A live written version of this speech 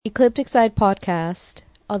Ecliptic Side Podcast.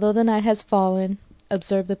 Although the night has fallen,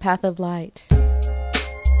 observe the path of light.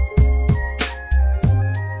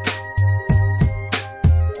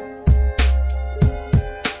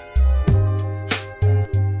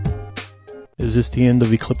 Is this the end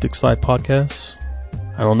of Ecliptic Side Podcast?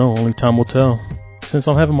 I don't know, only time will tell. Since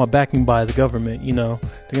I'm having my backing by the government, they're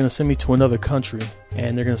going to send me to another country,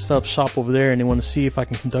 and they're going to set up shop over there, and they want to see if I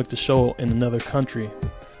can conduct a show in another country.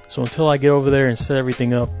 So until I get over there and set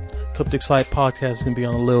everything up, Ecliptic Side Podcast is going to be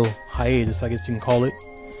on a little hiatus, I guess you can call it.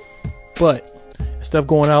 But instead of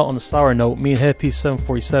going out on a sour note, me and Headpiece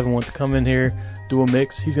 747 want to come in here, do a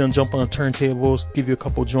mix. He's going to jump on the turntables, give you a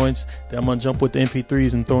couple joints. Then I'm going to jump with the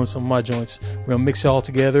MP3s and throw in some of my joints. We're going to mix it all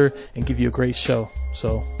together and give you a great show.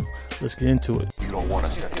 So let's get into it. You don't want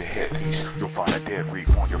to step to Headpiece. You'll find a dead reef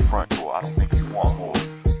on your front door. I don't think you want more.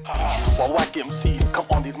 While whack MCs come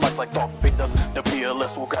on these mics like dog victims, the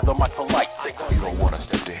PLS will grab the mic for light singers. You don't want to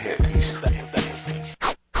step to Headpiece.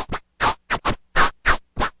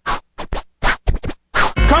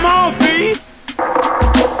 Come on, B!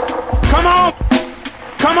 Come on!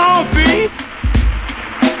 Come on, B!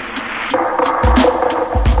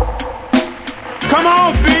 Come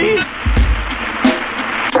on, B!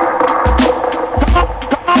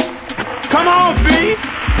 Come on, B!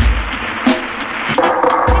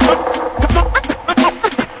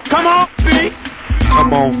 Come on, B!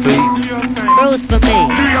 Come on, feet. Cruise for me.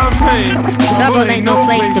 Trouble ain't no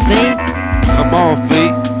place to be. Come on,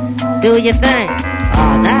 feet. Do your thing.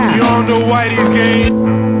 All now. You don't know why these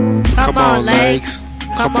games. Come on, legs.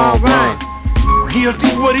 Come on, run. Guilty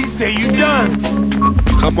what he say you done.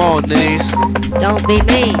 Come on, knees. Don't be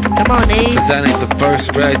mean. Come on, knees. Cause that ain't the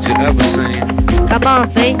first red you ever seen. Come on,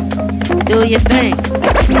 feet. Do your thing.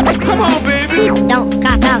 Come on, baby. Don't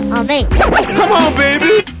cop out on me. Come on,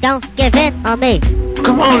 baby. Don't give in on me.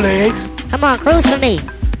 Come on, legs. Come on, cruise for me.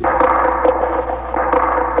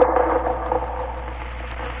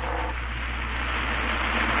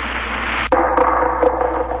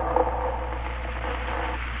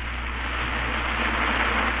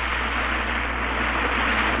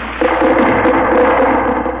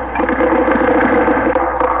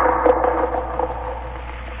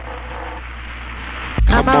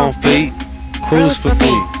 Come on, feet. Cruise for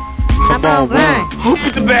me. Come on, run. Who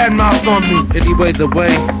put the bad mouth on me? Anyway, the way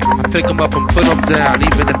I pick 'em up and put 'em down.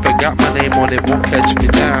 Even if I got my name on it, won't catch me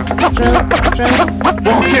down. True.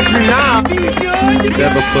 Won't catch me now.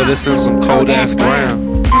 Never put us in some cold ass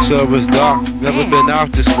ground. Sure it's dark, never been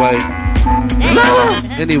out this way.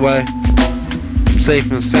 Anyway,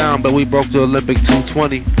 safe and sound, but we broke the Olympic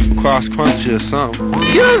 220 cross country or something.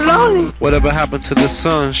 You're lonely. Whatever happened to the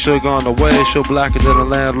sun? Sure gone away. Sure blacker than a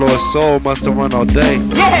landlord's soul. Must have run all day.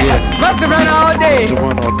 Yeah. Must have run all day. Must have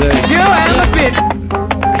run all day. You and a bitch.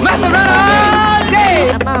 Must have run all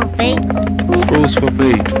day. Come on, feet. Cruise for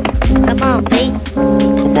me. Come on, feet.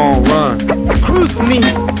 Come on, run. Cruise for me.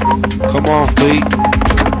 Come on, feet.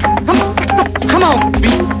 Come on,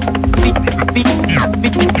 beat.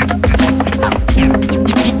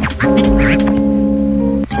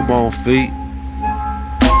 Come on, feet.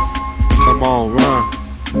 Come on, run.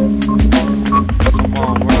 Come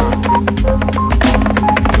on, run.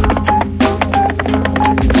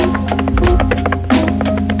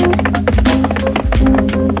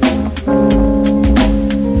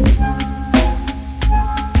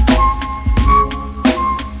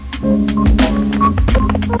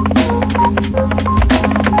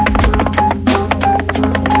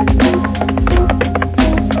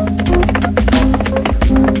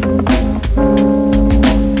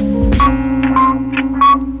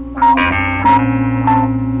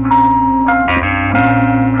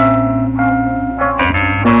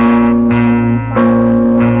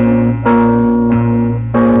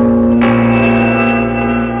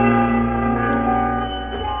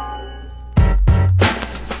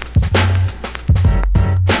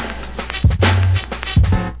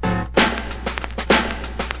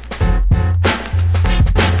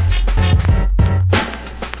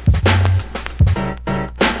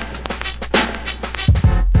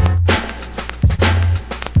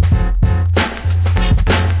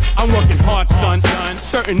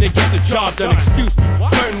 Certain to get the job done, excuse me.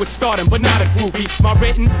 Flirting with stardom, but not a groupie. My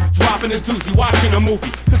written, dropping a doozy, watching a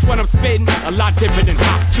movie. Cause when I'm spitting, a lot different than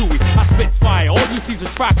hot chewy. I spit fire, all you see's a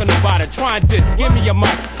track on the bottom. Try and diss, give me a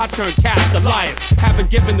mic, I turn cast to liars. Haven't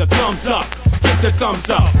given the thumbs up. Get the thumbs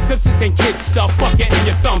up, cause this ain't kid stuff, fuck getting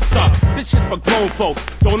your thumbs up. This shit's for grown folks,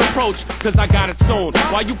 don't approach, cause I got it sewn.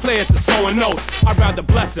 While you players are sowing notes, I'd rather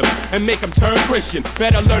bless them and make them turn Christian.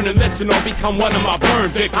 Better learn and listen or become one of my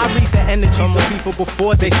burn victims. I read the energies of people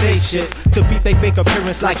before they say shit. To beat they fake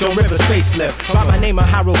appearance like like your river's facelift. By my name a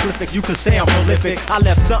hieroglyphic, you could say I'm prolific. I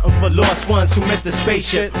left something for lost ones who missed the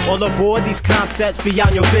spaceship. All aboard these concepts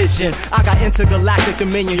beyond your vision. I got intergalactic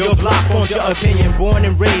dominion, your block forms your opinion. Born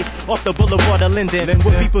and raised off the boulevard of Linden.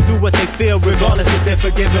 Where people do what they feel regardless if they're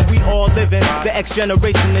forgiven. We all living, the X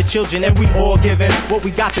generation, the children, and we all giving what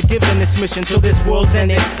we got to give in this mission till this world's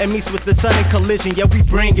ending and meets with the sun in collision. Yeah, we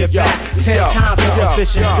bring it back 10 times more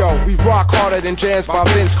efficient. We rock harder than jams by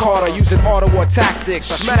Vince Carter, using auto war tactics.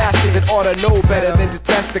 I smash kids in order know better than to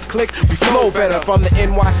test the click. We flow better from the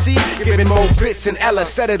NYC, giving more fits and Ella.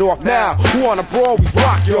 Set it off now. Who on a brawl? We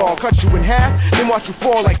rock y'all. Cut you in half, then watch you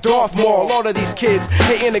fall like Darth Maul. All of these kids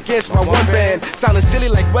hating against my one band, sounding silly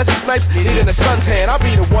like Wesley Snipes needing a suntan. I'll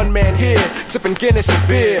be the one man here, sipping Guinness and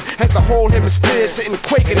beer, as the whole hemisphere sitting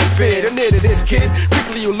quaking in fear. They're near to this kid,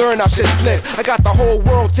 quickly you learn how shit's flip. I got the whole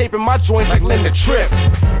world taping my joints like Linda Tripp.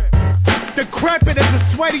 Decrepit as a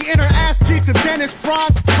sweaty inner ass cheeks of Dennis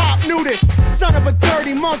Franz, pop nudist. Son of a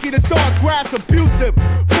dirty monkey, the thought grabs abusive.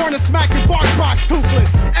 Born to smack your bark box toothless.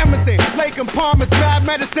 Emerson, Lake and Palmer's bad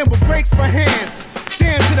medicine with breaks for hands.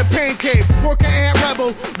 Dance in the pain cave, worker ant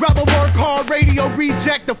rebel. Rebel work hard, radio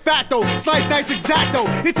reject de facto. Slice nice exacto.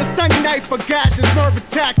 It's a sunny night for gashes, nerve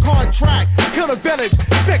attack, hard track. Kill a village,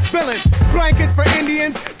 sick villains. Blankets for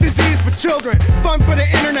Indians, disease for children. Fun for the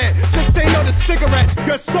internet, just say no to cigarettes.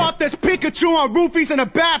 You're soft as Pikachu on roofies in a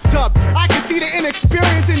bathtub. I can see the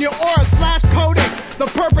inexperience in your aura / coding. The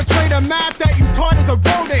perpetrator math that you taught is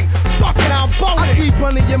eroding. Fucking I'm boning. I keep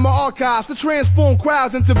money in my archives to transform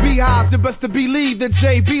crowds into beehives. The best to believe that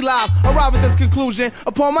JB Live arrive at this conclusion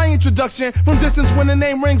upon my introduction. From distance when the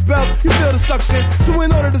name rings bells, you feel the suction. So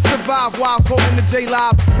in order to survive while quoting the J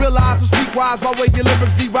Live, realize will speak wise by way your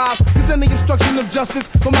lyrics derive. Cause any obstruction of justice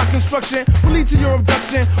for my construction will lead to your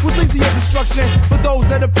abduction, which leads to your destruction. For those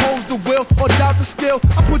that oppose the will or doubt the skill,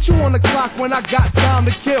 I put you on the clock when I got time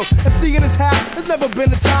to kill. And seeing this half, there's never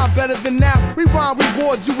been a time better than now. Rewind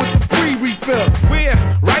rewards you with the free refill. We're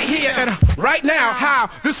right here and right now. How?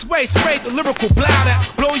 This way, straight, the lyrical blow that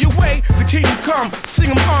blow your way to kingdom come. Sing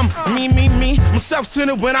 'em me. I'm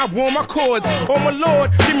self-centered when I warm my chords. Oh my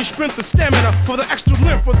lord, give me strength and stamina for the extra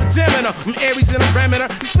lymph for the daminer. I'm Aries and I'm Remina.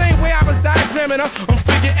 The same way I was diagramming her. I'm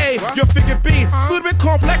figure A, you're figure B. It's a little bit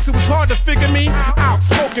complex, it was hard to figure me out.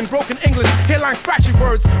 Spoken, broken English, headline fractured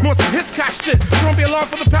words. More some Hitchcock shit. So don't be alarmed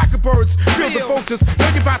for the pack of birds. Feel the vultures, know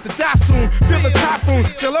you're about to die soon. Feel the typhoon,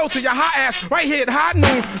 say hello to your hot ass right here at high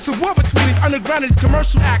noon. So what between these underground and these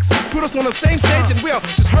commercial acts? Put us on the same stage and we'll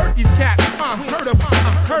just hurt these cats. Hurt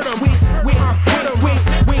them.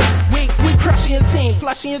 We crushing your team,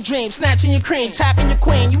 flushing your dreams, snatching your cream, tapping your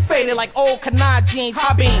queen. You faded like old canard jeans.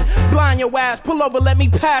 I beam, blind your ass, pull over, let me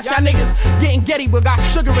pass. Y'all niggas getting getty, but got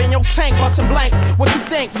sugar in your tank, busting blanks. What you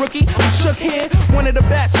think, rookie? I'm shook here, one of the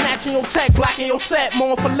best. Snatching your tech, blacking your set,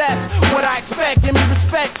 more for less. What I expect, give me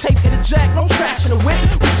respect, take it a jack, no trash in the whip.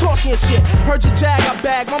 We saucy and shit. Heard your jag, I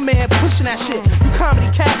bag, my man pushing that shit. You comedy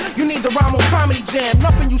cat, you need the rhyme on comedy jam.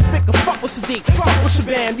 Nothing you spit can fuck with Sadiq, fuck with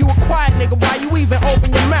Shabam. You a quiet nigga, why you even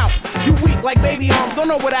open your mouth? You weak like baby arms, don't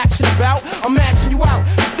know what action about. I'm mashing you out,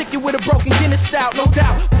 stick you with a broken Guinness stout, no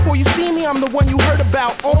doubt. Before you see me, I'm the one you heard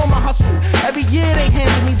about. All my hustle, every year they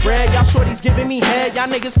handing me bread. Y'all shorties giving me head, y'all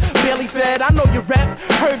niggas barely fed. I know you rap,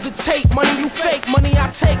 heard you take, money you fake, money I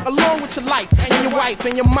take, along with your life and your wife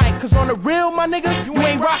and your mic. Cause on the real, my nigga, you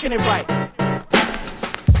ain't rocking it right.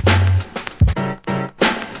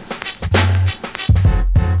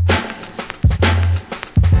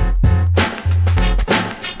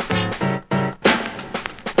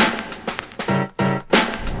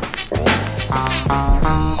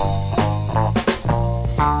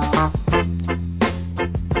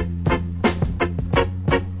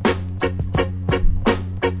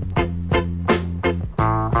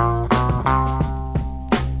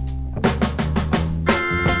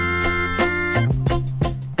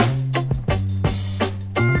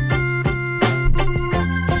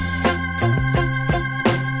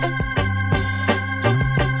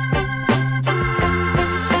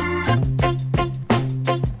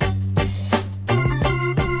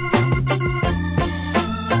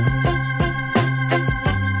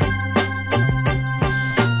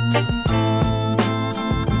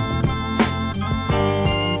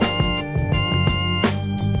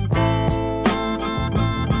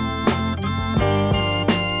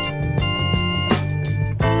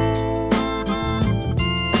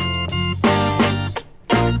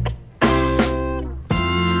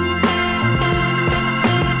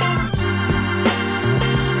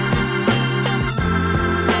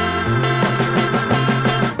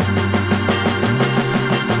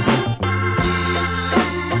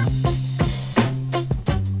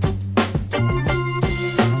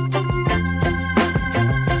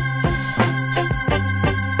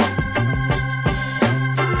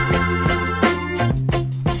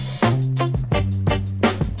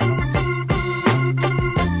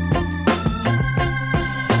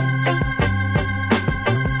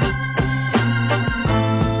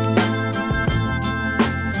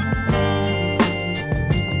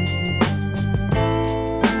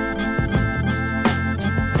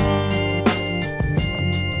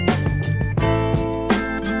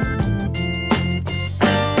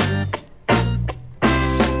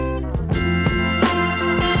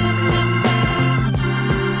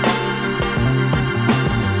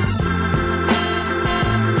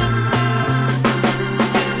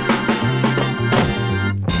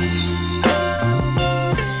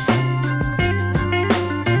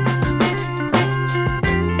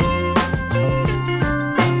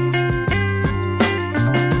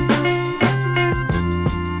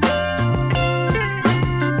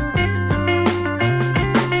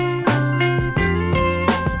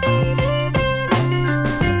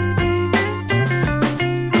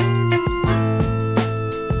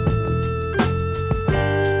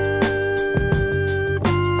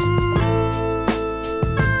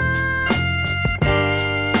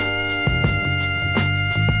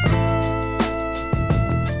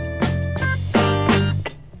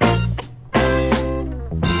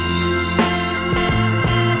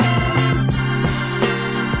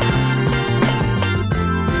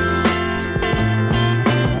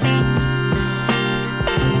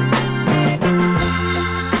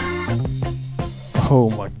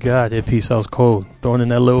 God, that piece, that was cold. Throwing in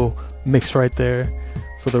that little mix right there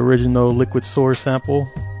for the original Liquid Source sample.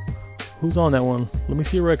 Who's on that one? Let me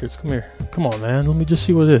see your records. Come here. Come on, man. Let me just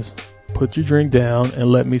see what it is. Put your drink down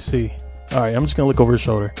and let me see. All right, I'm just going to look over his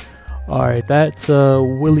shoulder. All right, that's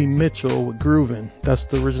Willie Mitchell with Groovin'. That's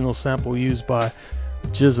the original sample used by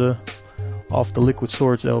Jizza off the Liquid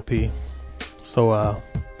Swords LP. So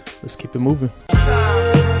let's keep it moving.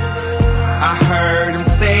 I heard him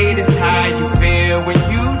say this how you feel when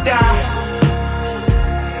you die.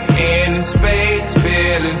 And in space,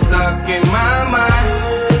 feeling stuck in my mind.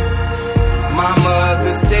 My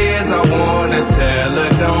mother's tears, I wanna tell her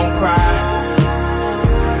don't cry,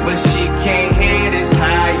 but she can't hear this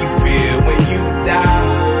how you feel when you die.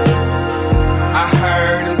 I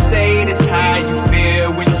heard him say this how you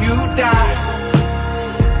feel when you die.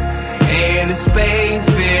 And in space,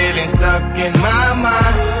 feeling stuck in my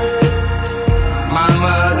mind. My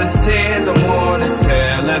mother's tears, I wanna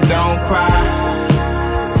tell her don't cry,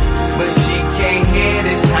 but she can't hear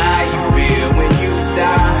this how you feel when you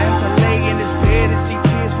die. As I lay in this bed and see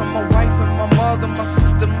tears from my wife and my mother, my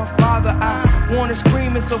sister, my father, I wanna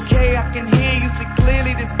scream, it's okay, I can hear you. See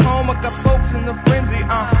clearly this coma got folks in the frenzy.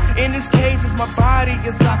 In this cage is my body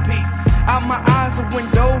as I peek out my eyes are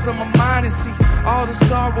windows of my mind and see all the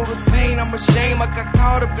sorrow, the pain. I'm ashamed I got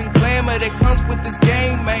caught up in glamour that comes with this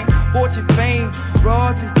game, man. Fortune, fame,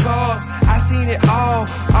 rods and cars, I seen it all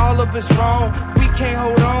of it's wrong. We can't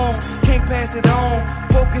hold on, can't pass it on.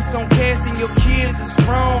 Focus on casting your kids is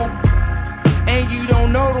strong. And you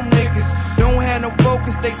don't know them niggas, don't have no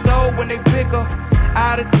focus, they throw when they pick up.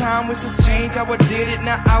 Out of time with the change, how I did it.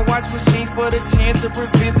 Now I watch machines for the chance to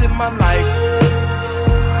revisit my life.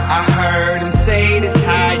 I heard him say this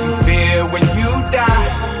how you feel when you die.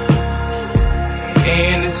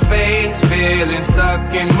 In this space, feeling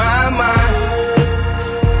stuck in my mind.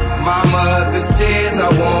 My mother's tears, I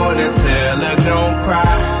wanna tell her don't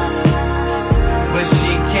cry, but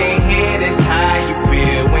she can't hear this how you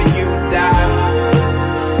feel when you die.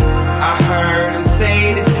 I heard him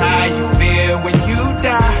say this how you feel when you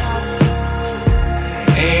die.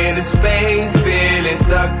 In the space, feeling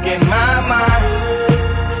stuck in my mind.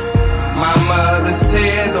 My mother's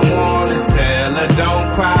tears, I wanna tell her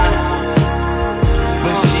don't cry,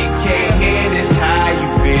 but she can't hear this how you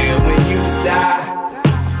feel when you die.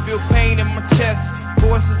 I feel pain in my chest,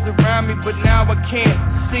 voices around me, but now I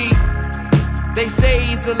can't see. They say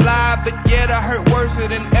he's alive, but yet I hurt worse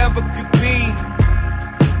than ever could be.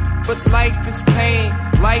 But life is pain,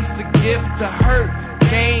 life's a gift to hurt,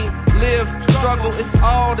 gain, live, struggle, it's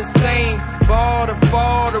all the same. Fall to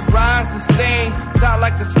fall, to rise to stand. Start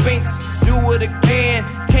like a sphinx, do it again,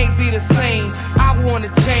 can't be the same. I wanna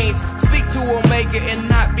change, speak to Omega and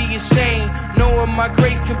not be ashamed. Knowing my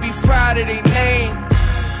grace can be proud of their name.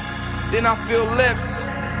 Then I feel lips,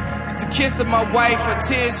 it's the kiss of my wife, her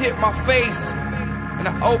tears hit my face. And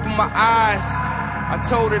I open my eyes, I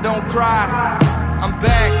told her don't cry, I'm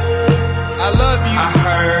back, I love you. I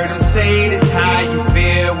heard him say this how you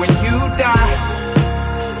feel when you die.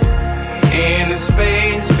 In the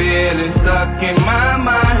space, feeling stuck in my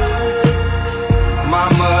mind. My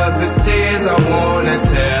mother's tears, I wanna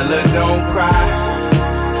tell her don't cry,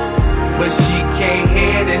 but she can't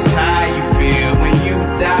hear this how you feel when you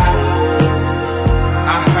die.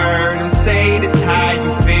 I heard him say this how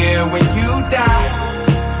you feel when you die.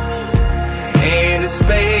 In the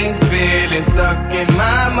space, feeling stuck in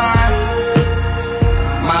my mind.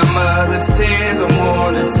 My mother's tears, I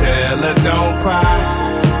wanna tell her don't cry,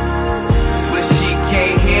 but she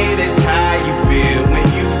can't hear this how you feel when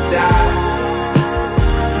you die.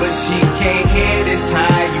 But she can't hear this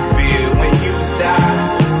how you feel when you die.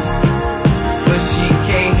 But she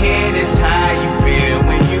can't hear this how you feel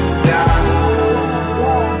when you die.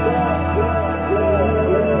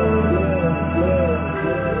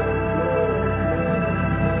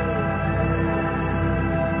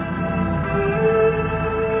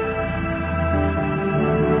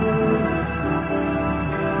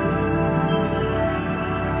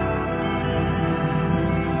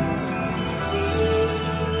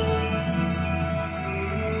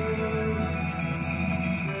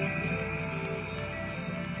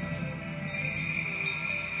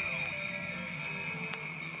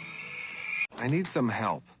 I need some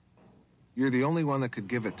help. You're the only one that could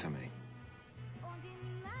give it to me.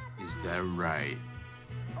 Is that right?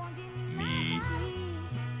 Me?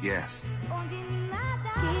 Yes.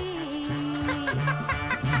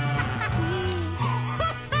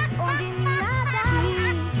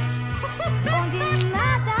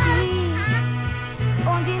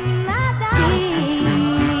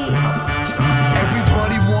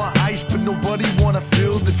 Everybody want ice, but nobody wanna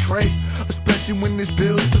feel the tray. especially when there's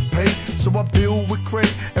bills to pay. So I build with Craig,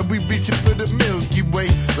 and we reaching for the Milky Way.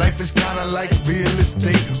 Life is kinda like real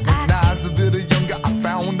estate. When I was a little younger, I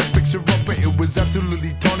found the picture of it. It was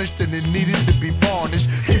absolutely tarnished, and it needed to be varnished.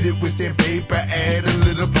 Hit it with sandpaper, add a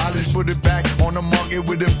little polish, put it back on the market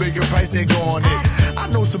with a bigger price tag on it. I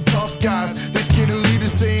know some tough guys, they scared to leave the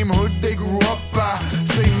same hood they grew up by.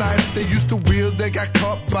 Same knife they used to wield, they got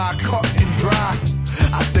cut by, cut and dry.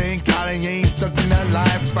 I thank God I ain't stuck in that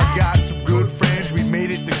life. I got some good friends, we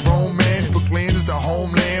made it to grown men. Brooklyn is the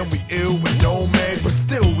homeland, we ill with no man. But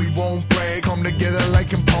still we won't brag, come together like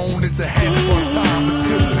components. Ahead of our time, but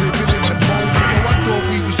still living in the moment. Yo, I thought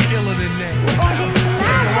we was iller than that. Yo,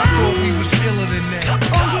 I thought we was iller than that. Yo,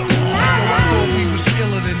 I thought we was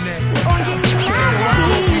iller than that. Yo, I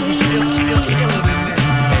thought we was iller than that.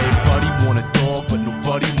 Everybody want a dog, but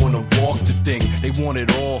nobody wanna walk the thing. They want it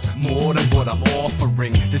all, more than what I'm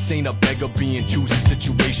offering. This ain't a beggar being choosy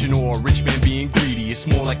situation or a rich man being greedy. It's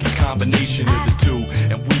more like a combination of the two.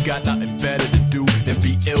 And we got nothing better to do than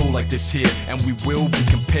be ill like this here. And we will be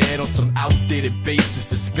compared on some outdated basis.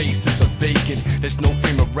 The spaces are vacant. There's no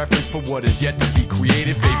frame of reference for what is yet to be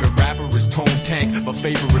created. Favorite rapper is Tone Tank. My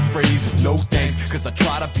favorite phrase is no thanks. Cause I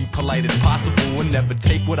try to be polite as possible and never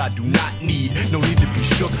take what I do not need. No need to be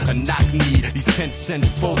shook or knock need. These 10-cent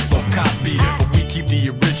folks won't copy. But we keep the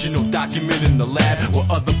original document in the lab. Where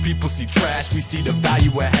other people see trash, we see the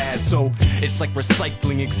value it has. So it's like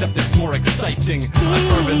recycling, except it's more exciting.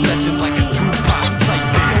 An urban legend like a Tupac sighting.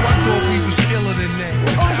 Yo, I thought we was iller than that.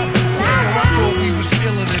 Yo, I thought we was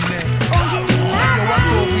iller than that. Yo, I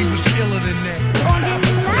thought we was iller than that. Yo,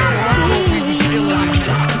 I thought we was iller than that.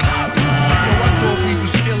 Yo, I thought we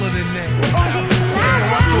was iller than that. Yo,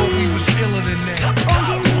 I thought we was iller than that. Yo,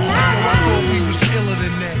 I thought we was iller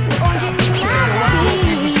than that. Yo, I thought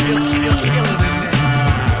we was iller than that.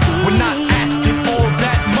 We're not asking all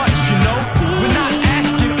that much, you know. We're not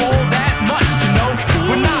asking all that much, you know.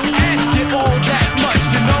 We're not asking all that much,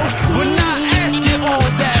 you know. We're not asking all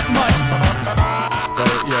that much.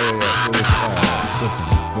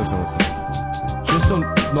 Listen. Just so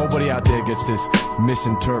nobody out there gets this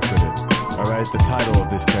misinterpreted, all right, the title of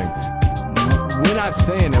this thing. We're not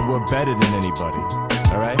saying that we're better than anybody,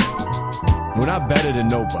 all right? We're not better than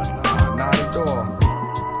nobody. Not at all.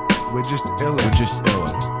 We're just iller. We're just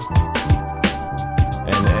iller.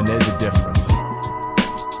 And there's a difference.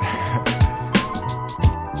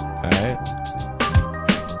 All right?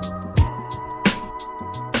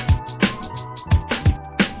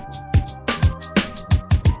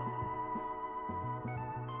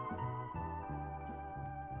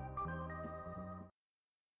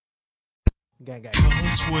 Gang.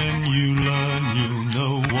 Cause when you learn, you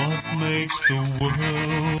know what makes the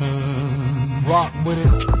world turn. Rock with it.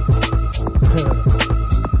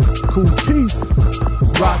 Cool Keith.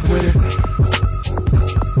 Rock with it.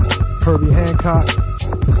 Herbie Hancock.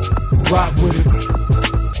 Rock with it.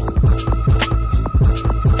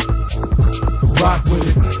 Rock with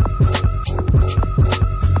it.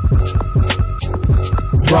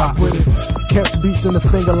 Rock with it. Catch beats in the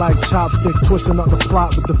finger like chopsticks, twisting up the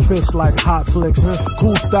plot with the fist like hot flicks.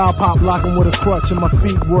 Cool style pop locking with a crutch, and my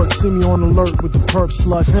feet work. See me on alert with the perp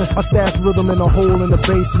slush. I stash rhythm in a hole in the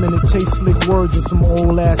basement and chase slick words in some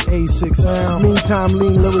old ass A6. Meantime,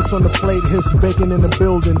 lean lyrics on the plate, hits bacon in the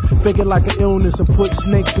building. Fake it like an illness and put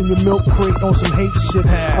snakes in your milk crate on some hate shit.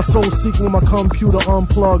 I soul seek with my computer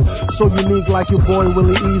unplugged, so unique like your boy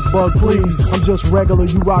Willie Easebug. Please, I'm just regular,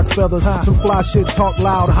 you rock feathers. Some fly shit, talk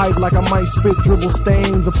loud, hype like I might spit dribble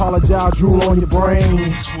stains, apologize, drool on your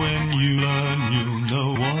brains. When you learn, you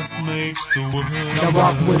know what makes the world. Now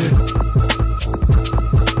rock with it.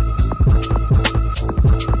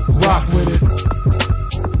 Rock with it.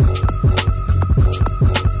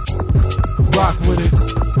 Rock with it.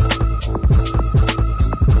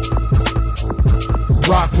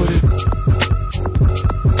 Rock with it.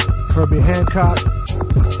 Herbie Hancock.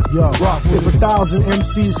 Yo, if 1,000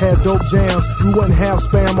 MCs had dope jams, you wouldn't have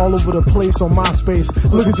spam all over the place on MySpace.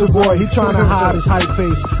 Look at your boy, he trying to hide his hype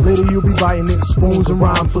face. Later you'll be biting it, spoons and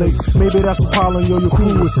rhyme flakes. Maybe that's the problem, yo, your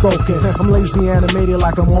crew is soaking. I'm lazy animated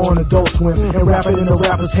like I'm on Adult Swim, and wrap it in the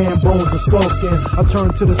rapper's hand bones and skull skin. I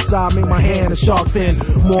turn to the side, make my hand a shark fin.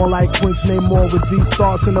 More like Quince, name more with deep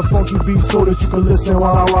thoughts and a funky beat so that you can listen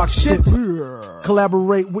while I rock shit.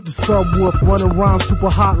 Collaborate with the subwoof, running rhyme super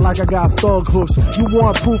hot like I got thug hooks. You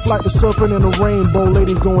want proof like the serpent in the rainbow.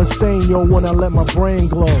 Ladies go insane, yo, when I let my brain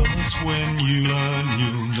glow. When you learn,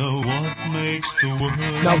 you know what makes the world.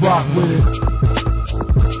 Now rock with it.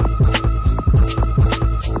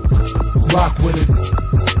 Rock with it.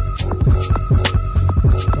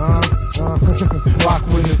 Rock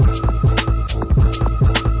with it.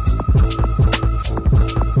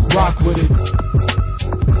 with it.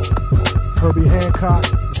 Herbie Hancock,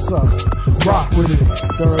 what's up? Rock with it.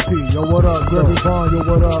 Therapy, yo, what up? Gregory Vaughn, yo,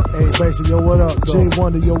 what up? A Basic, yo, what up? Jay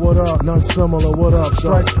Wonder, yo, what up? None Similar, what up?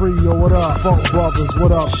 Strike 3, yo, what up? Funk Brothers,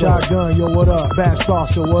 what up? Shotgun, yo, what up? Bad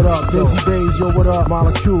Sauce, yo, what up? Daisy Days, yo, what up?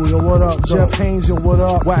 Molecule, yo, what up? Jeff Haynes, yo, what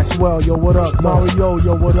up? Waxwell, yo, what up? Mario,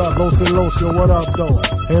 yo, what up? Los and Los, yo, what up, though?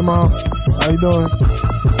 Hey, Mom, how you doing?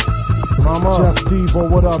 Mama. Jeff Devo,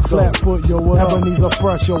 what up? Flatfoot, yo, what up? Ebenezer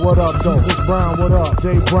Fresh, yo, what up? Jesus Brown, what up?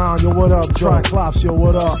 Jay Brown, yo, what up? Triclops, yo,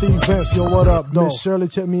 what up? Steve Vince, yo, what up? Miss Shirley,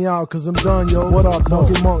 check me out, cause I'm done, yo, what up?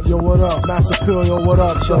 Donkey Monk, yo, what up? Master Pill, yo, what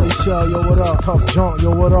up? Shelly Shell, yo, what up? Tough Junk,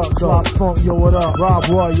 yo, what up? Slop Funk, yo, what up? Rob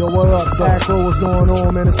Roy, yo, what up? Acro, what's going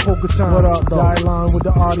on, man? It's poker time. What up, though? Die line with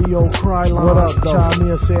the audio, cry line. What up, though? Child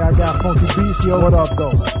me and say I got funky beats, yo, what up,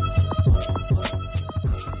 though?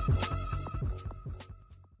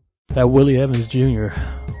 That Willie Evans Jr.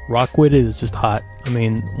 Rock With It is just hot. I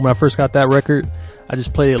mean, when I first got that record, I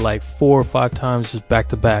just played it like 4 or 5 times just back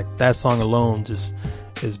to back. That song alone just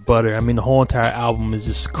is butter. I mean, the whole entire album is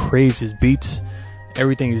just crazy. His beats,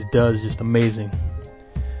 everything he does is just amazing.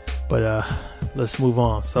 But let's move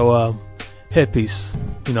on. So headpiece,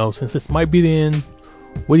 you know, since this might be the end,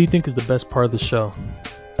 what do you think is the best part of the show?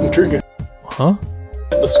 I'm drinking. Huh?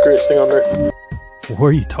 That's the greatest thing on earth. What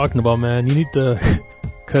are you talking about, man? You need to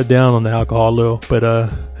cut down on the alcohol a little. But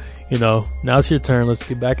you know, now it's your turn. Let's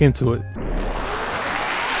get back into it.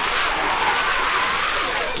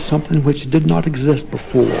 Something which did not exist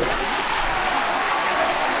before.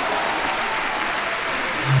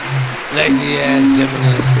 Lazy ass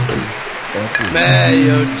Geminis. Man,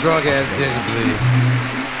 yo, drunk ass attention, please.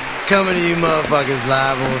 Coming to you motherfuckers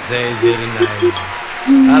live on stage here tonight.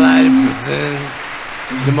 I like to present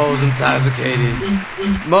the most intoxicated,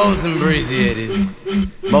 most inebriated,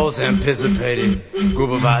 most anticipated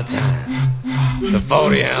group of our time. The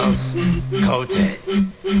 40-ounce Kotek.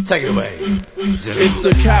 Take it away. It's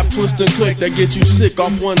the cap, twist, and click that get you sick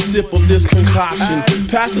off one sip of this concoction.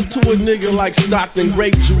 Pass it to a nigga like Stockton,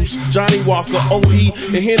 grape juice, Johnny Walker, OE,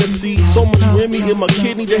 and Hennessy. So much Remy in my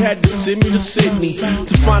kidney, they had to send me to Sydney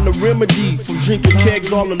to find a remedy from drinking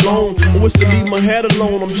kegs all alone. I wish to leave my head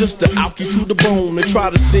alone, I'm just an alky to the bone. They try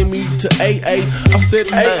to send me to AA, I said,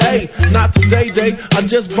 hey, not today, day. I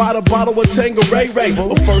just bought a bottle of Tanqueray.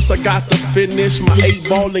 But first I got to finish my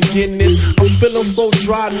 8-ball and Guinness. I'm feeling so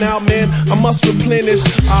dry now, man, I must replenish.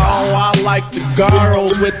 Oh, I like the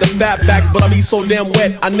girls with the fat backs, but I be so damn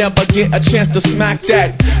wet, I never get a chance to smack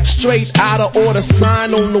that. Straight out of order,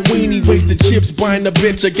 sign on the weenie. Wasted chips, buying the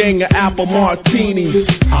bitch a gang of apple martinis.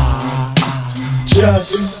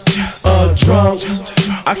 Just a drunk,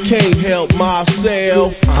 I can't help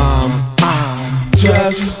myself.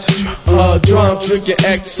 Just a drunk, drinking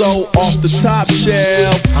XO off the top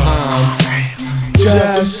shelf.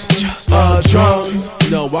 Just a drunk,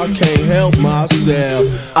 no, I can't help myself.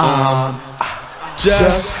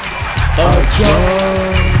 Just a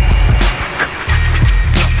drunk.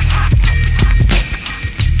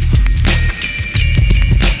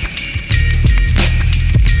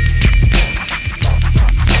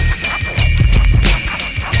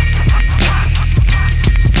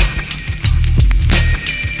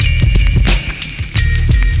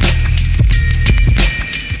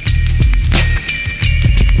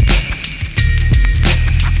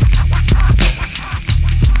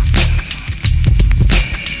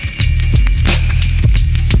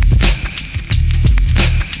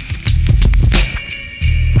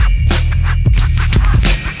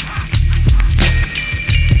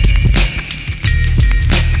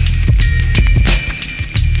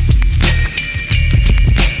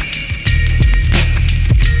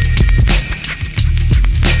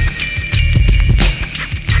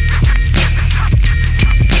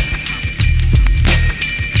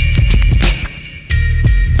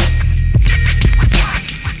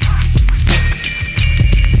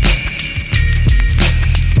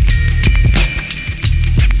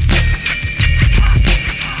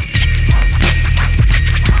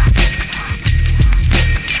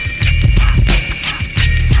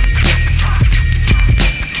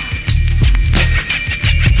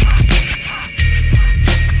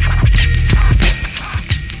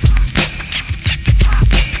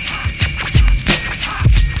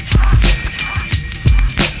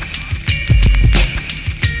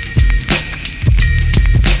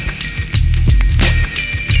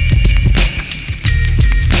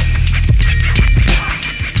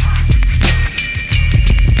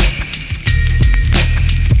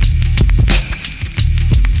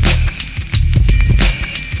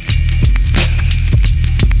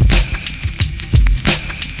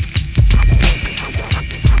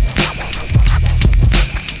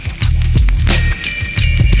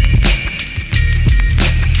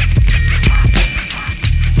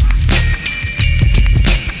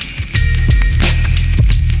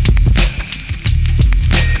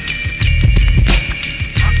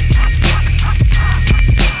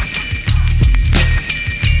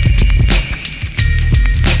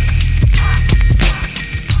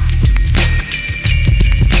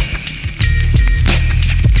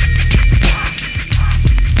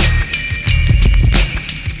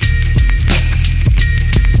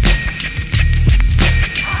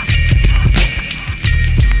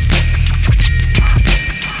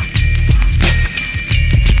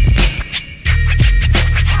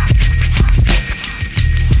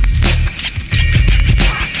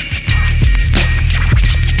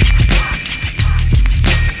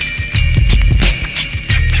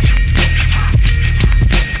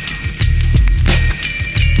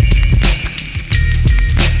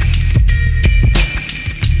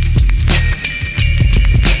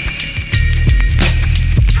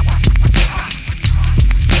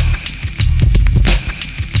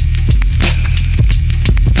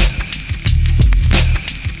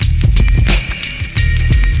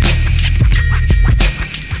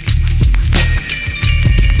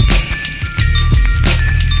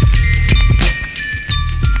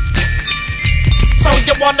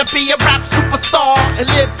 you wanna be a rap superstar and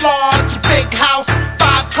live large, big house,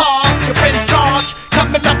 5 cars, you're in charge.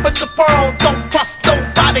 Coming up in the world, don't trust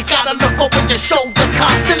nobody, gotta look over your shoulder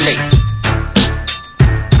constantly.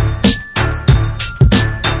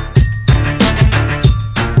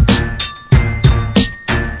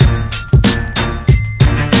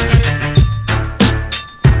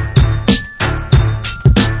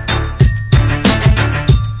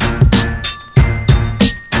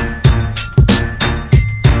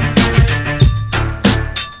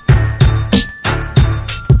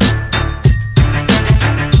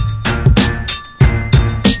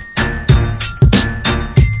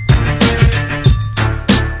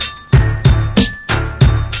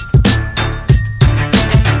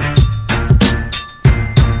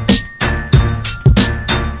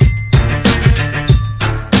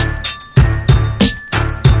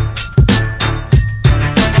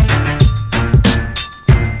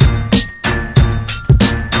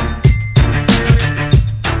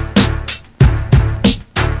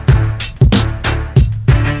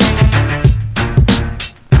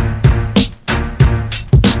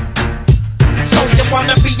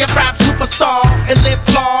 Wanna be a rap superstar and live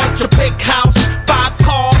large, a big house, 5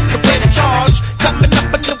 cars, you're in charge. Coming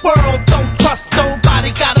up in the world, don't trust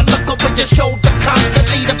nobody, gotta look over your shoulder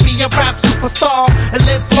constantly. To be a rap superstar and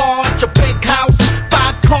live large, a big house,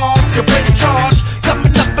 5 cars, you're in charge.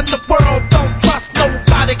 Coming up in the world, don't trust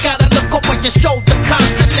nobody, gotta look over your shoulder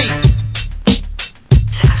constantly.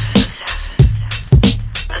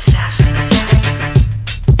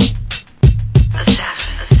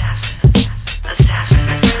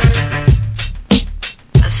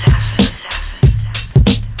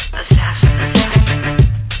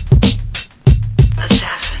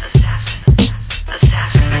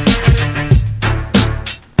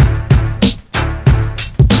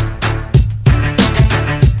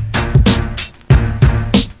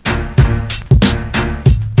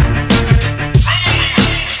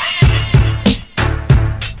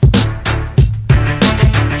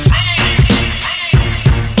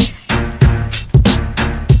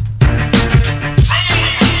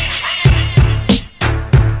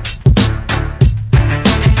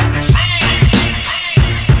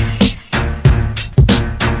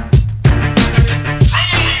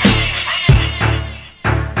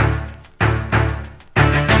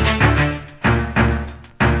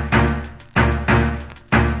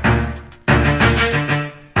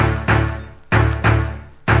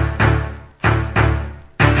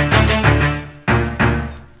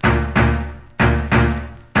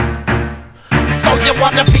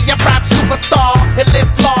 Wanna be a rap superstar and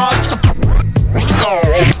live large.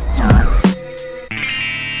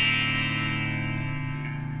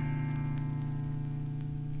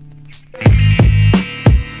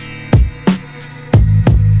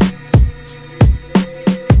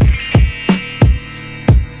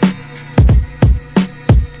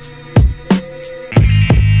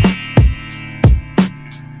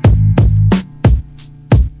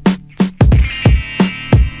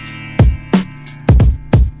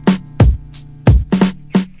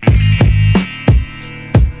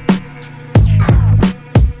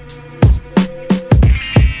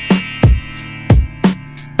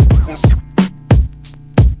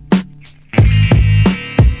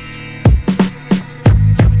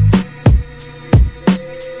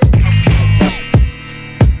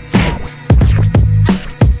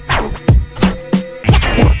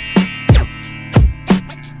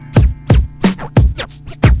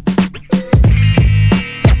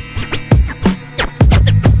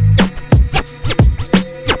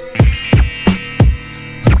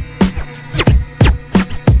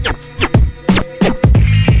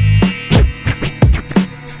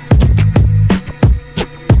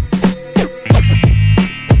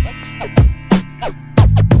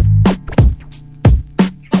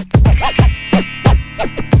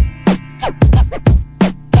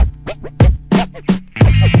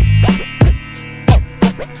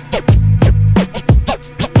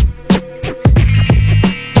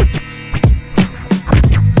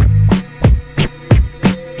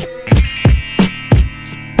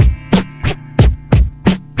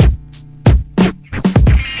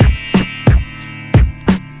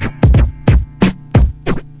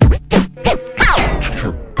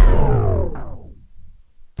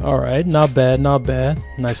 Alright, not bad, not bad.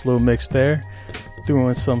 Nice little mix there. Threw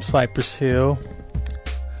in some Cypress Hill,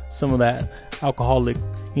 some of that alcoholic,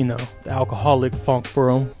 the alcoholic funk for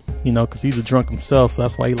him, because he's a drunk himself, so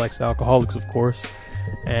that's why he likes the alcoholics, of course.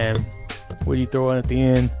 And what do you throw in at the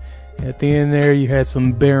end? At the end there, you had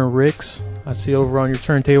some Baron Ricks. I see over on your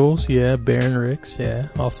turntables. Yeah, Baron Ricks. Yeah,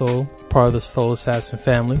 also part of the Soul Assassin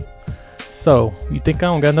family. So, you think I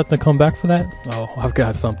don't got nothing to come back for that? Oh, I've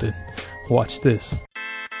got something. Watch this.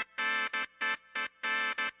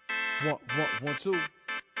 1, 2.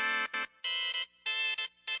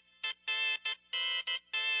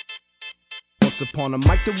 Once upon a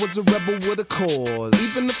mic there was a rebel with a cause.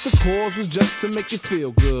 Even if the cause was just to make you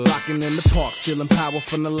feel good. Rocking in the park, stealing power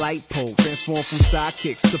from the light post. Transform from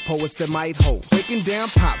sidekicks to poets that might host. Breaking down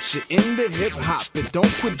pop shit into hip hop. It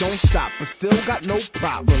don't quit, don't stop, but still got no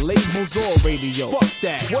prop for labels or radio. Fuck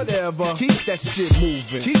that, whatever. Keep that shit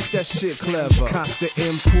moving, keep that shit clever. Constant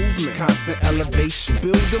improvement, constant elevation.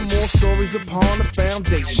 Building more stories upon a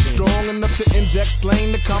foundation. Strong enough to inject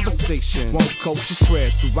slang the conversation. One culture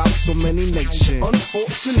spread throughout so many nations.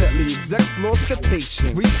 Unfortunately, execs lost their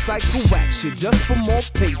patience. Recycle whack shit just for more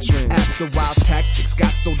patrons. After wild tactics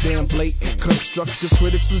got so damn blatant, constructive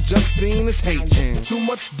critics was just seen as hating. Too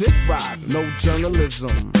much dick ride, no journalism.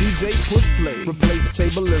 DJ push play, replace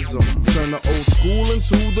tableism. Turn the old school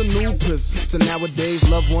into the new prison. So nowadays,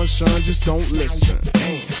 loved ones shun, just don't listen.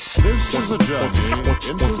 Damn. This is a journey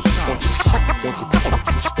into sound. Once upon a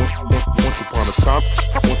time, once upon a time,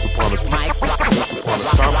 once upon a time.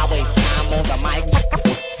 I waste time on the mic.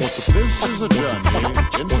 This is a journey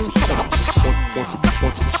into sound. Once upon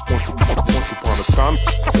a time, once upon a time,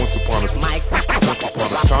 once upon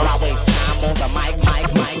a time. I waste time on the mic.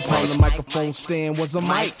 Once upon the microphone stand was a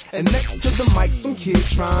mic, and next to the mic some kid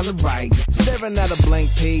trying to write, staring at a blank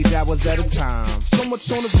page hours at a time. So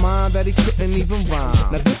much on his mind that he couldn't even rhyme.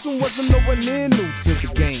 Now this one wasn't nowhere near new to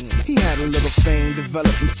the game. He had a little fame,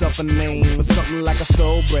 developed himself a name, but something like a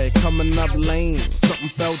thoroughbred coming up lame. Something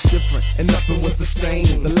felt different and nothing was the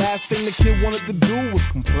same. The last thing the kid wanted to do was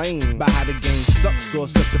complain about how the game sucks or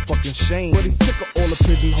such a fucking shame. But he's sick of all the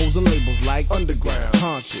pigeonholes and labels like underground,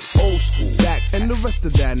 conscious, old school, back, and the rest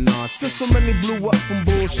of that nonsense. So many blew up from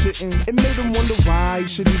bullshitting. It made him wonder why he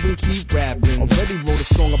should even keep rapping. Already wrote a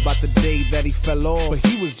song about the day that he fell off, but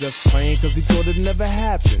he was just playing cause he thought it never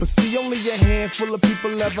happened. But see, only a handful of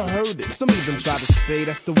people ever heard it. Some even try to say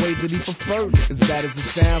that's the way that he preferred it. As bad as it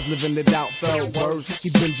sounds, living it out felt worse.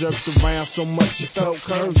 He'd been jerked around so much he felt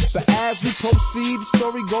cursed. But as we proceed, the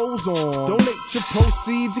story goes on. Donate your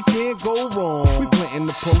proceeds, you can't go wrong. We planting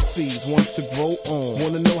the proceeds, wants to grow on.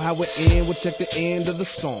 Wanna know how it ends? Well, check the end of the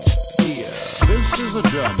song. Yeah. This is a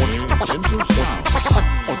journey into sound.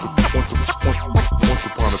 Once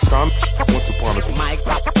upon a time, once upon a time,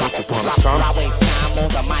 once upon a time. I waste time on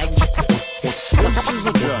the mic. This is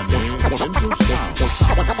a journey into sound. Once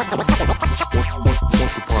upon a time,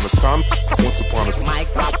 once upon a time, once upon a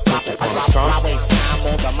time. I waste time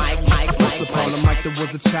on the mic. Once upon a mic there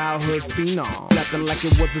was a childhood phenom, acting like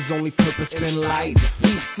it was his only purpose in life.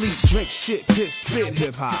 Eat, sleep, drink, shit, piss, spit,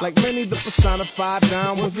 hip-hop. Like many, the personified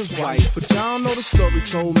dime was his wife. But y'all know the story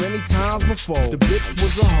told many times before. The bitch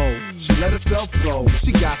was a hoe, she let herself go.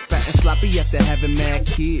 She got fat and sloppy after having mad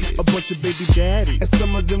kids. A bunch of baby daddies, and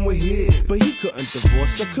some of them were his. But he couldn't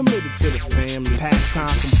divorce her, committed to the family.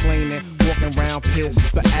 Pastime complaining, walking around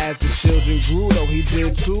pissed. But as the children grew though, he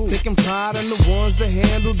did too. Taking pride in the ones that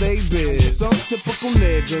handled they biz. Some typical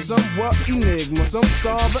niggas, some what enigma, some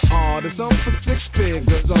starving artists, some for six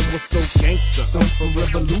figures. Some were so gangster, some for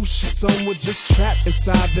revolution. Some were just trapped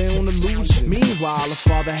inside their own illusion. Meanwhile, a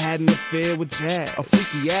father had an affair with jazz. A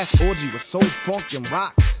freaky ass orgy with soul, funk, and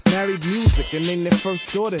rock. Married music and named their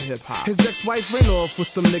first daughter hip-hop. His ex-wife ran off with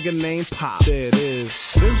some nigga named Pop. There it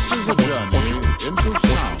is. This is a journey into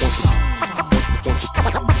sound. Once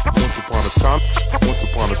upon a time, once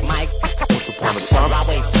upon a time, once upon a time. I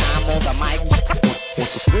waste time on the mic.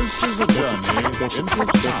 This is a journey into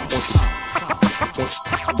sound. Once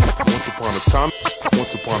upon a time,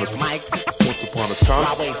 once upon a time, once upon a time.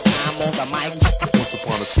 I waste time on the mic. Once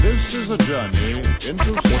upon a time. This is a journey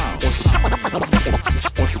into sound. Once upon a time,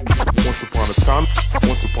 once upon a time,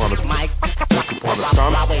 once upon a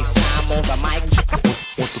time. I waste time on the mic.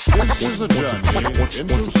 This is a journey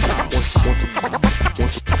into sound. Once upon a time,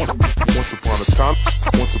 once upon a time,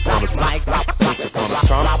 once upon a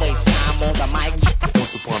time. I waste time on the mic.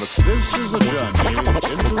 Once upon a time. This is a journey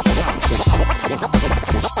into sound. Once upon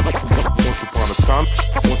a time, once upon a time,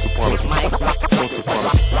 once upon a time.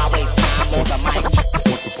 I waste time on the mic.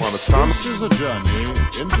 Once upon a time. This is a journey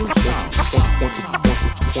into sound. Once upon a time,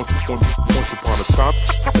 once upon a time,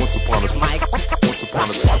 once upon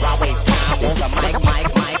a time. I waste time on the mic.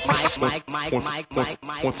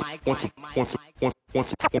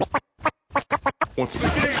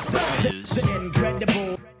 The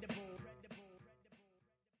incredible.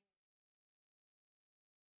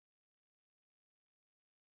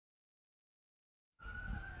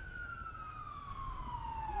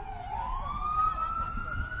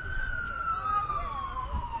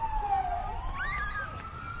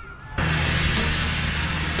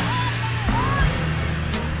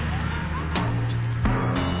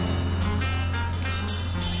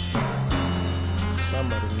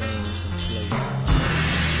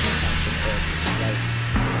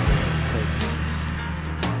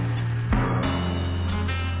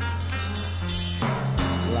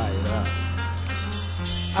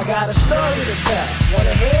 got a story to tell.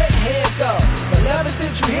 Wanna hear it? Here it go. But never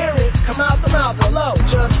did you hear it come out the mouth below.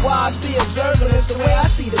 Judge wise, be observant, it's the way I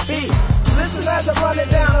see the beat. Listen as I run it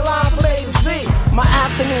down the line from A to Z. My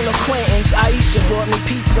afternoon acquaintance, Aisha, brought me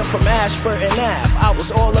pizza from Ashburton Ave. I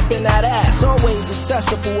was all up in that ass, always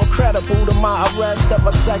accessible or credible to my arrest of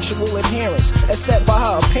a sexual adherence, as set by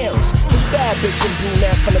her appearance. This bad bitch in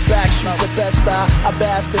brunette from the back streets of Best Eye. I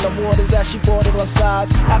basked in the waters as she boarded on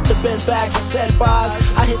sides. After bent backs and said buys,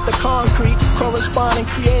 I hit the concrete, corresponding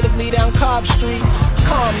creatively down Cobb Street.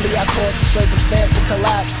 Calmly, I caused the circumstance to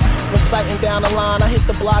collapse. Reciting down the line, I hit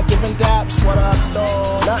the block giving daps. What up,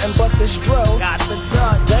 dog? Nothing but this drill. Got the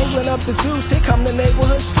duck. Dangling up the deuce, here come the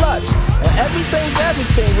neighborhood sluts. And everything's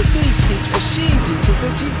everything with these skeets for sheezy. Cause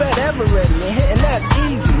it's Yvette Eveready and hitting that's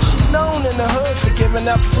easy. She's known in the hood for giving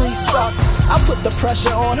up free sucks. I put the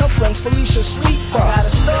pressure on her friend Felicia Sweet Fucks. Got a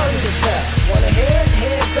story to tell. Wanna hear it?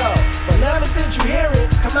 Here it go. But never did you hear it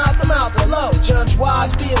come out the mouth below. Judge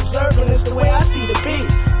wise, be observant, it's the way I see the beat.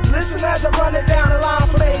 Listen as I run it down the line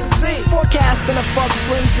from A to Z. Forecasting a fuck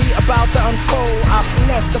frenzy about to unfold. I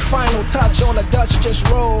finesse the final touch on a Dutch just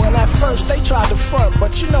roll. And at first they tried to front,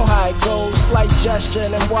 but you know how it goes. Slight gesture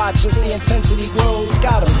and then watch as the intensity grows.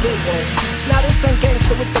 Got 'em giggling. Now this ain't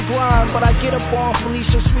gangster with the grind, but I get up on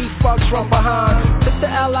Felicia Sweet Fucks from behind. Took the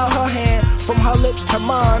L out her hand, from her lips to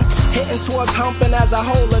mine. Hitting towards humping as I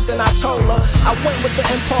hold her, then I told her I went with the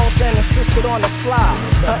impulse and insisted on the slide.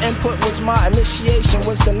 Her input was my initiation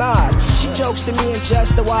was denied. She jokes to me in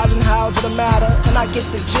jest, the whys and hows of the matter, and I get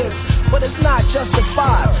the gist, but it's not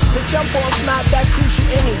justified. The jump off's not that crucial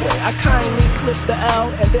anyway. I kindly clipped the L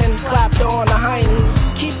and then clapped her on the hiney.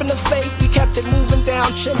 Keeping the faith, we kept it moving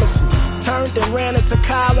down Chimney. Turned and ran into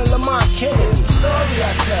Kyle and Lamont Kennedy. It's the story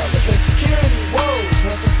I tell. If insecurity woes,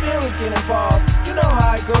 when some feelings get involved, you know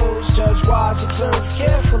how it goes. Judge wise, observe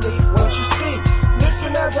carefully what you see.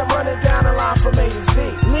 Listen as I run it down the line from A to Z.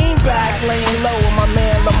 Lean back, laying low with my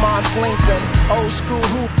man Lamont's Lincoln. Old school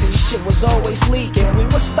hoopty, shit was always leaking. We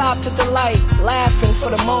were stopped at the light, laughing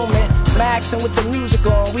for the moment. Maxing with the music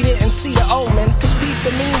on, we didn't see the omen. Cause peep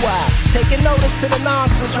the meanwhile, taking notice to the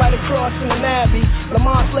nonsense right across in the navvy.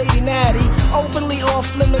 Lamont's Lady Natty, openly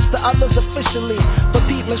off limits to others officially. But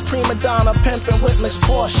peep Miss Prima Donna, pimping with Miss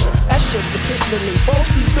Portia. That's just the piss to me. Both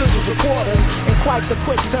these bills was reporters in quite the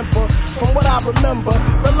quick temper. From what I remember,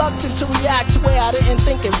 reluctant to react to where I didn't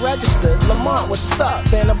think it registered. Lamont was stuck,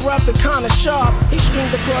 then abrupt and kinda sharp. He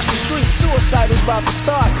streamed across the street, suicide was about to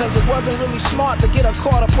start. Cause it wasn't really smart to get her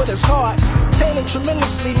caught up with his heart. Tainted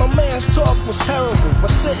tremendously, my man's talk was terrible. But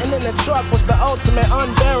sitting in the truck was the ultimate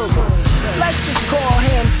unbearable. Let's just call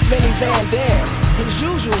him Vinny Van Dam. His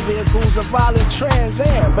usual vehicle's a violent Trans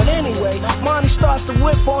Am. But anyway, Monty starts to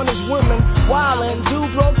whip on his women. Wildin',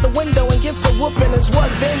 dude broke the window and gets a whooping is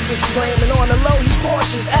what Vin's exclaiming. On the low, he's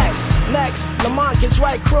Porsche's ex. Next, Lamont gets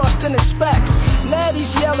right crossed in his specs.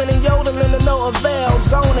 Natty's yelling and yodeling to no avail.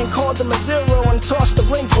 Zoning called him a zero and tossed the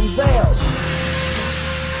ring from Zales.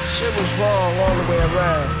 Shit was wrong all the way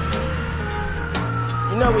around.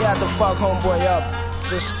 You know we had to fuck homeboy up,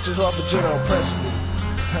 just off a general principle.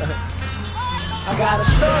 I got a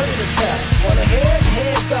story to tell. Wanna hear it?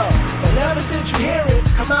 Here it go. But never did you hear it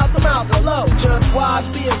come out the mouth below. Judge wise,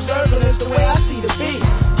 be observant, it's the way I see the beat.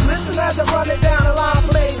 Listen as I run it down the line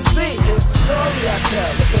from A to Z. Here's the story I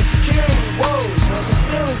tell. If insecurity woes, when some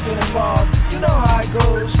feelings get involved, you know how it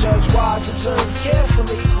goes. Judge wise, observe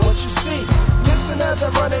carefully what you see. Listen as I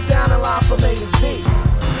run it down the line from A to Z.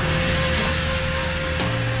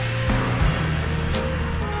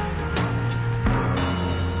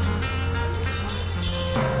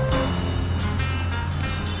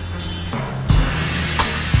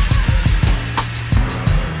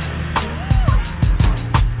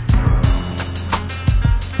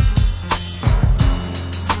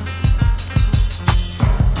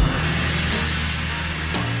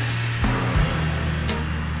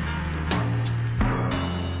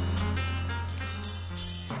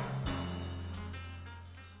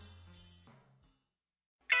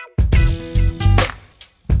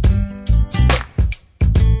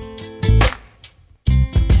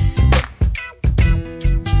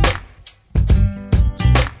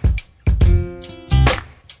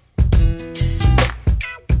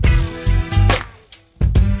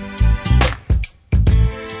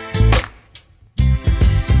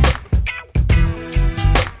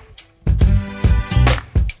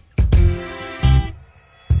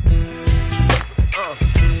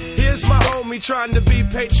 Trying to be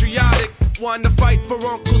patriotic, wanted to fight for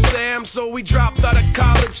Uncle Sam, so we dropped out of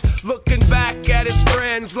college. Looking back at his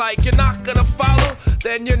friends like, you're not gonna follow?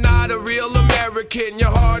 Then you're not a real American,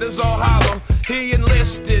 your heart is all hollow. He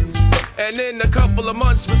enlisted and in a couple of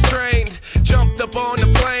months was trained. Jumped up on the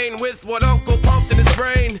plane with what Uncle pumped in his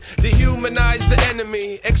brain. Dehumanize the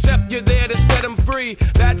enemy, except you're there to set him free.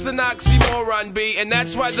 That's an oxymoron, B, and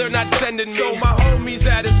that's why they're not sending me. So my homie's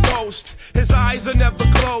at his post, his eyes are never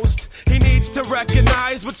closed. He needs to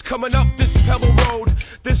recognize what's coming up this pebble road.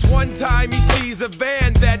 This one time he sees a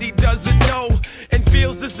van that he doesn't know, and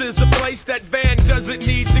feels this is a place that van doesn't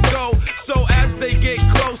need to go. So as they get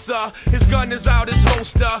closer, his gun is out his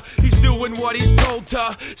holster. He's doing what he's told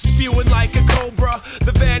to, spewing like a cobra.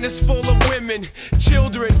 The van is full of women,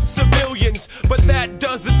 children, civilians, but that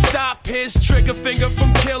doesn't stop his trigger finger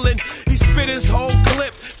from killing. He spit his whole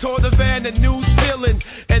clip, tore the van a new ceiling,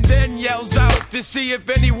 and then yells out to see if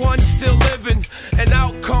anyone's still living. And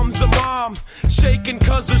out comes a mom, shaking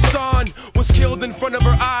cause her son was killed in front of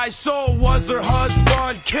her eyes. So was her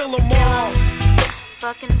husband. Kill them all.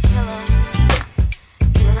 Fucking kill him.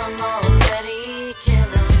 Kill him already. Kill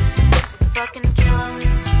him. Fucking kill him.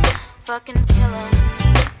 Fucking kill him.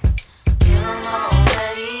 Kill him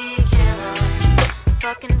already. Kill him.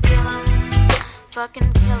 Fucking kill him.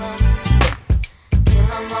 Fucking kill him. Kill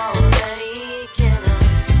him already. Kill him.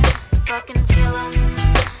 Fucking kill him.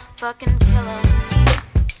 Fucking kill him.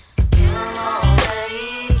 Kill him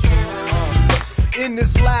already. Kill him. In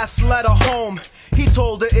this last letter home, he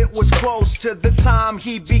told her it was close to the time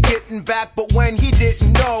he'd be getting back, but when he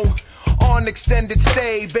didn't know, on extended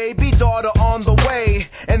stay, baby daughter on the way,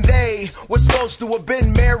 and they were supposed to have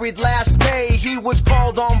been married last May. He was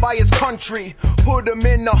called on by his country, put him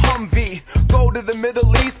in a Humvee, go to the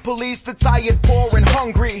Middle East, police the tired, poor and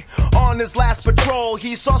hungry. On his last patrol,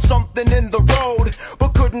 he saw something in the road,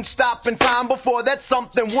 but couldn't stop in time before that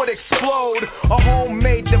something would explode. A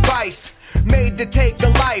homemade device, made to take a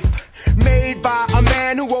life, made by a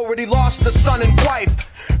man who already lost a son and wife,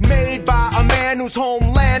 made by a man whose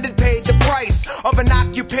homeland had paid the price of an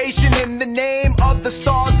occupation in the name of the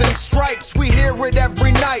stars and stripes. We hear it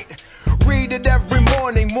every night, read it every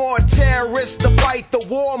morning. More terrorists to fight, the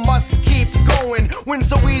war must keep going. When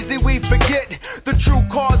so easy we forget the true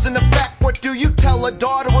cause and effect. What do you tell a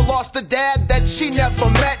daughter who lost a dad that she never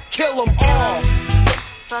met? Kill them all.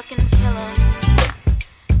 Fucking kill him.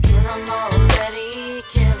 Kill him already.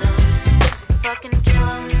 Kill him. Fucking kill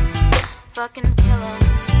him. Fucking kill him.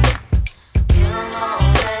 Kill him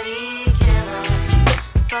already. Kill him.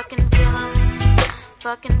 Fucking kill him.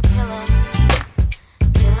 Fucking kill him.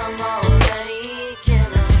 Kill him already.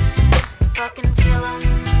 Kill him. Fucking kill him.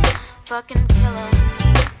 Fucking kill him.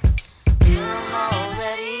 Kill him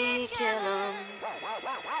already. Kill him.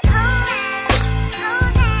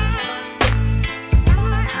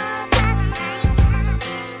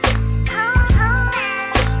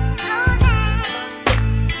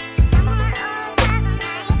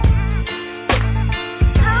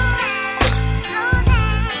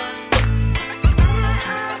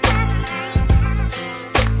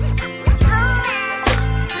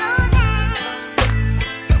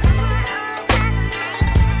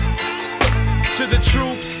 To the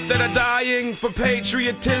troops that are dying for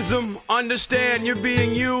patriotism, understand you're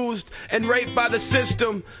being used and raped by the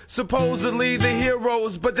system. Supposedly the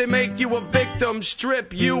heroes, but they make you a victim,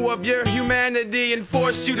 strip you of your humanity and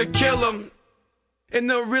force you to kill them. In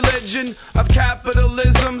the religion of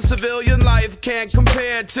capitalism, civilian life can't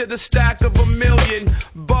compare to the stack of $1 million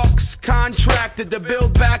bucks contracted to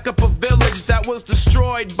build back up a village that was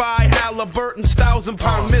destroyed by Halliburton's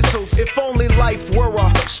 1,000-pound missiles. If only life were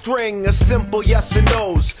a string of simple yes and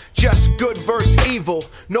no's, just good versus evil,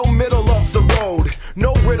 no middle of the road,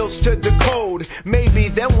 no riddles to decode. Maybe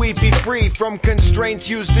then we'd be free from constraints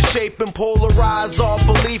used to shape and polarize our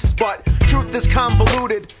beliefs. But truth is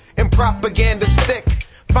convoluted and propaganda stick.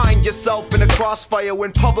 Find yourself in a crossfire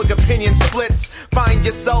when public opinion splits. Find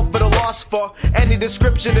yourself at a loss for any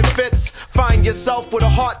description that fits. Find yourself with a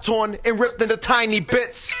heart torn and ripped into tiny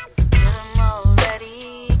bits. Kill him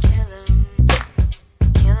already. Kill him.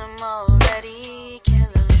 Kill him already. Kill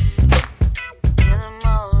him. Kill him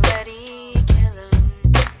already. Kill him.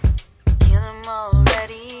 Kill him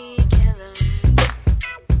already. Kill him.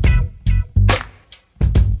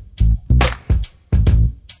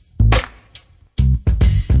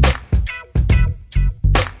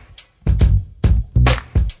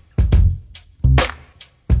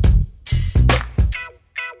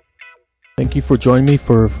 Thank you for joining me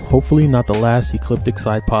for hopefully not the last Ecliptic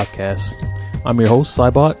Side podcast. I'm your host,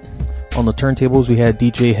 Cybot. On the turntables, we had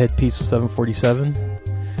DJ Headpiece 747.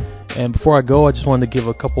 And before I go, I just wanted to give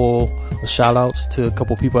a couple of shout outs to a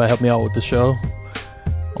couple people that helped me out with the show.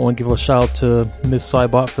 I want to give a shout out to Miss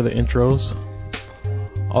Cybot for the intros.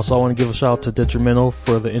 Also, I want to give a shout out to Detrimental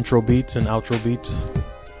for the intro beats and outro beats.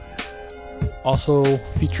 Also,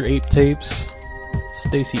 Future Ape Tapes,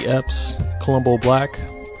 Stacy Epps, Columbo Black,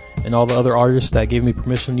 and all the other artists that gave me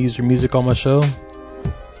permission to use their music on my show.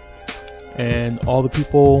 And all the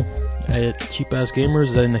people at Cheap Ass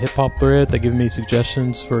Gamers in the hip hop thread that give me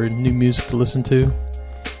suggestions for new music to listen to.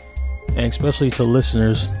 And especially to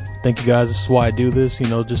listeners, thank you guys. This is why I do this,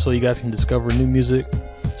 just so you guys can discover new music.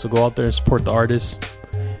 So go out there and support the artists.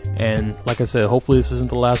 And like I said, hopefully this isn't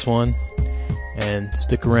the last one. And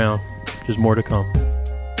stick around. There's more to come.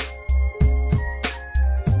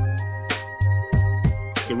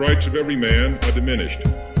 The rights of every man are diminished,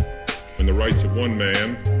 and the rights of one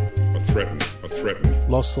man are threatened.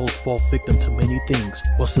 Lost souls fall victim to many things,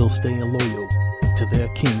 while still staying loyal to their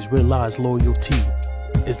kings. Realize loyalty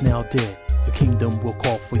is now dead. The kingdom will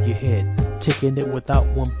call for your head, taking it without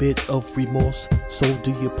one bit of remorse. So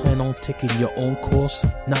do you plan on taking your own course?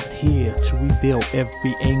 Not here to reveal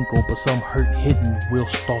every angle, but some hurt hidden will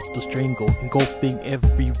start to strangle, engulfing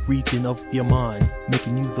every region of your mind,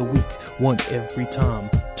 making you the weak one every time,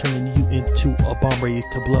 turning you into a bomb ready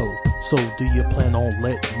to blow. So do you plan on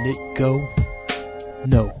letting it go?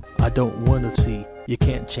 No, I don't wanna see. You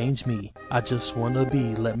can't change me. I just wanna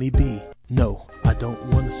be. Let me be. No, I don't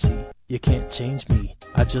wanna see. You can't change me.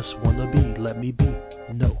 I just wanna be. Let me be.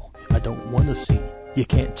 No, I don't wanna see. You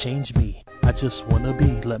can't change me. I just wanna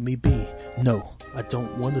be. Let me be. No, I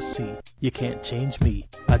don't wanna see. You can't change me.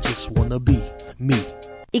 I just wanna be me.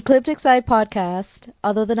 Ecliptic Side Podcast.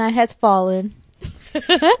 Although the night has fallen.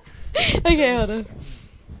 Okay, hold on.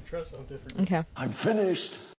 Okay. I'm finished.